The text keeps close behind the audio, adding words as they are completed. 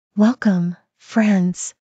Welcome,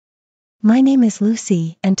 friends. My name is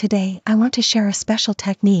Lucy, and today I want to share a special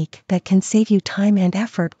technique that can save you time and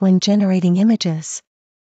effort when generating images.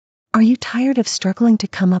 Are you tired of struggling to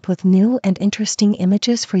come up with new and interesting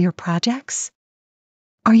images for your projects?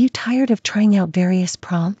 Are you tired of trying out various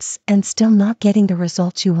prompts and still not getting the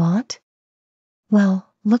results you want?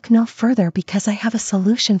 Well, look no further because I have a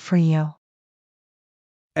solution for you.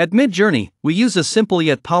 At MidJourney, we use a simple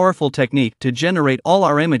yet powerful technique to generate all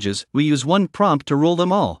our images. We use one prompt to rule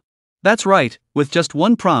them all. That's right, with just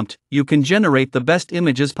one prompt, you can generate the best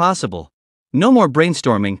images possible. No more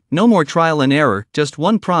brainstorming, no more trial and error, just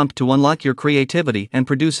one prompt to unlock your creativity and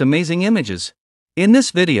produce amazing images. In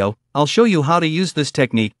this video, I'll show you how to use this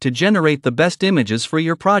technique to generate the best images for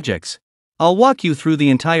your projects. I'll walk you through the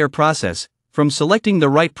entire process, from selecting the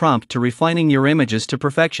right prompt to refining your images to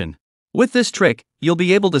perfection. With this trick, you'll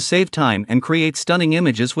be able to save time and create stunning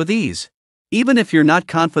images with ease. Even if you're not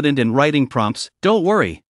confident in writing prompts, don't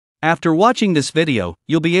worry. After watching this video,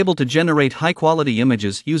 you'll be able to generate high-quality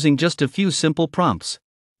images using just a few simple prompts.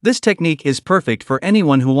 This technique is perfect for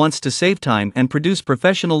anyone who wants to save time and produce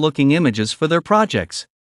professional-looking images for their projects.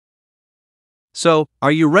 So,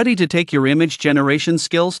 are you ready to take your image generation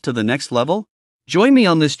skills to the next level? Join me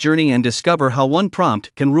on this journey and discover how one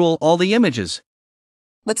prompt can rule all the images.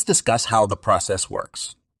 Let's discuss how the process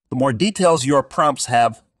works. The more details your prompts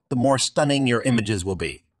have, the more stunning your images will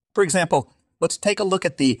be. For example, let's take a look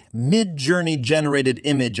at the MidJourney generated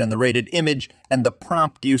image and the rated image and the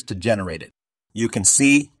prompt used to generate it. You can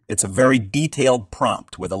see it's a very detailed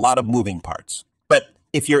prompt with a lot of moving parts. But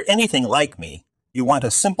if you're anything like me, you want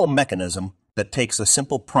a simple mechanism that takes a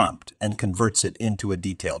simple prompt and converts it into a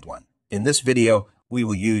detailed one. In this video, we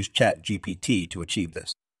will use ChatGPT to achieve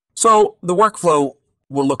this. So the workflow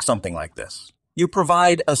will look something like this. You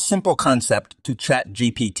provide a simple concept to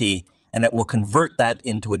ChatGPT and it will convert that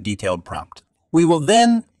into a detailed prompt. We will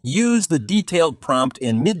then use the detailed prompt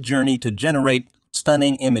in MidJourney to generate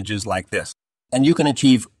stunning images like this. And you can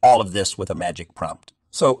achieve all of this with a magic prompt.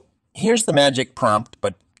 So here's the magic prompt,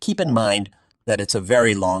 but keep in mind that it's a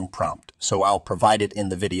very long prompt, so I'll provide it in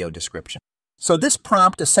the video description. So this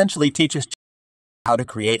prompt essentially teaches how to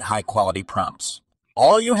create high-quality prompts.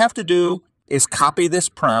 All you have to do is copy this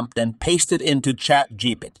prompt and paste it into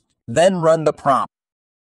ChatGPT. Then run the prompt.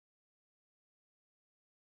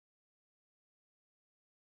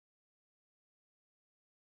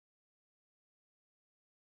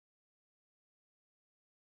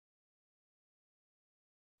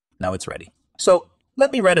 Now it's ready. So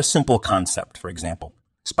let me write a simple concept, for example.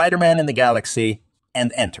 Spider-Man in the galaxy,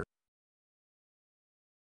 and enter.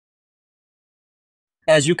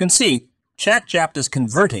 As you can see, ChatGPT is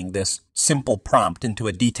converting this simple prompt into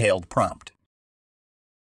a detailed prompt.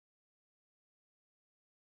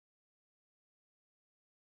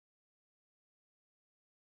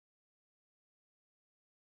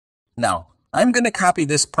 Now, I'm going to copy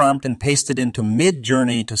this prompt and paste it into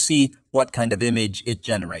MidJourney to see what kind of image it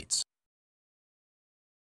generates.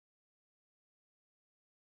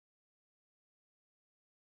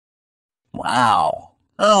 Wow!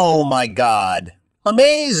 Oh my God!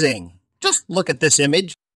 Amazing! Just look at this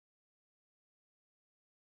image.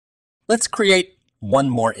 Let's create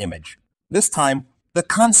one more image. This time, the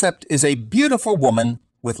concept is a beautiful woman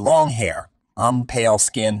with long hair, pale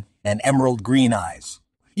skin, and emerald green eyes.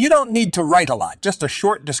 You don't need to write a lot, just a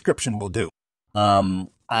short description will do.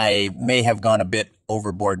 I may have gone a bit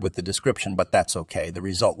overboard with the description, but that's okay. The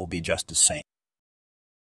result will be just the same.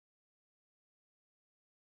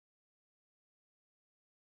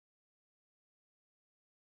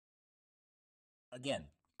 Again,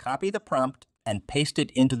 copy the prompt and paste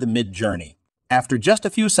it into the MidJourney. After just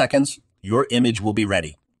a few seconds, your image will be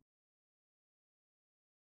ready.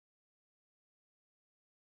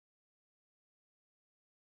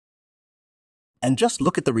 And just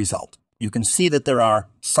look at the result. You can see that there are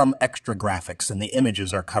some extra graphics and the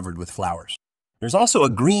images are covered with flowers. There's also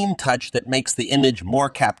a green touch that makes the image more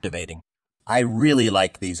captivating. I really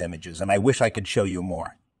like these images and I wish I could show you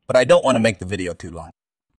more, but I don't want to make the video too long.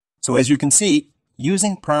 So as you can see,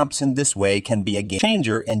 using prompts in this way can be a game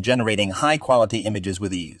changer in generating high-quality images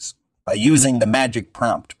with ease. By using the magic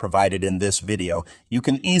prompt provided in this video, you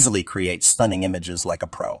can easily create stunning images like a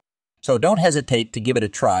pro. So don't hesitate to give it a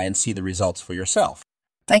try and see the results for yourself.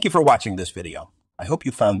 Thank you for watching this video. I hope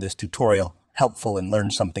you found this tutorial helpful and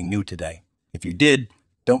learned something new today. If you did,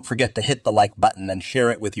 don't forget to hit the like button and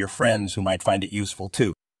share it with your friends who might find it useful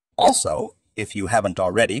too. Also, if you haven't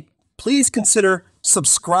already, please consider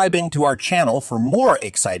subscribing to our channel for more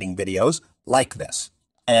exciting videos like this.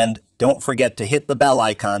 And don't forget to hit the bell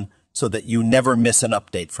icon so that you never miss an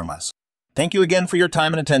update from us. Thank you again for your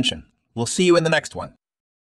time and attention. We'll see you in the next one.